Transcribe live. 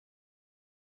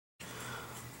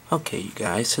Okay, you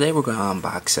guys, today we're going to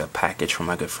unbox a package from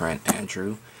my good friend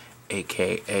Andrew,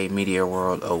 aka Media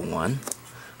World 01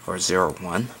 or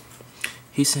 01.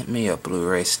 He sent me a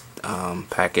Blu-ray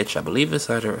package. I believe it's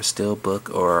either a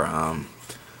Steelbook or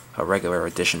a regular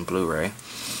edition Blu-ray.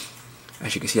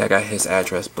 As you can see, I got his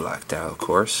address blocked out, of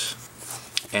course.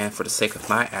 And for the sake of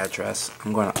my address,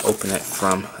 I'm going to open it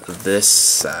from this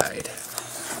side.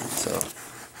 So,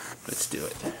 let's do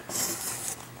it.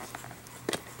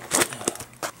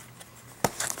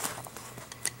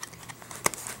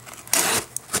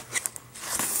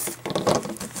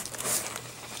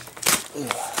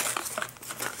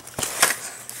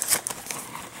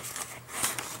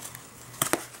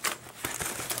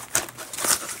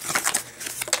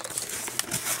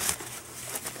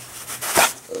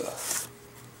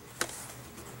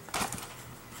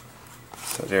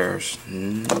 So there's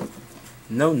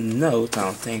no note, I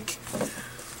don't think,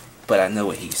 but I know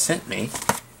what he sent me.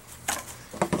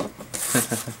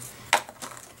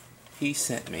 He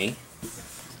sent me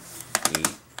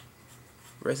the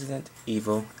Resident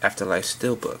Evil Afterlife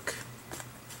Steelbook.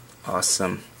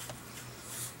 Awesome.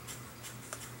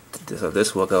 So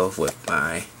this will go with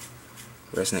my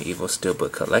Resident Evil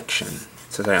Steelbook collection,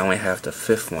 since I only have the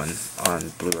 5th one on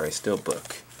Blu-ray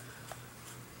Steelbook.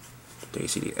 There you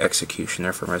see the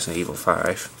Executioner from Resident Evil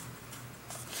 5.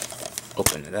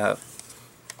 Open it up.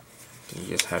 You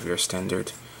just have your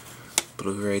standard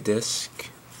Blu-ray disc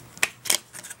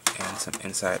and some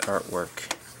inside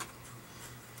artwork.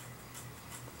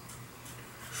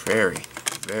 Very,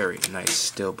 very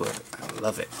nice Steelbook. I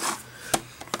love it.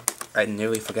 I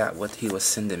nearly forgot what he was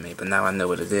sending me, but now I know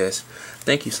what it is.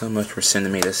 Thank you so much for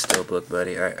sending me this Steelbook,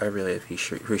 buddy. I really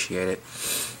appreciate it.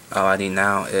 All I need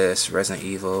now is Resident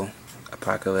Evil,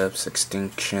 Apocalypse,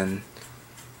 Extinction,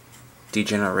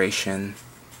 Degeneration,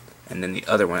 and then the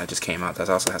other one that just came out that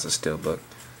also has a Steelbook.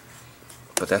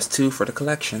 But that's 2 for the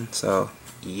collection, so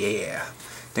yeah.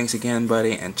 Thanks again,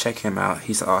 buddy, and check him out.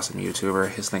 He's an awesome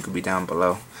YouTuber. His link will be down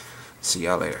below. See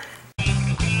y'all later.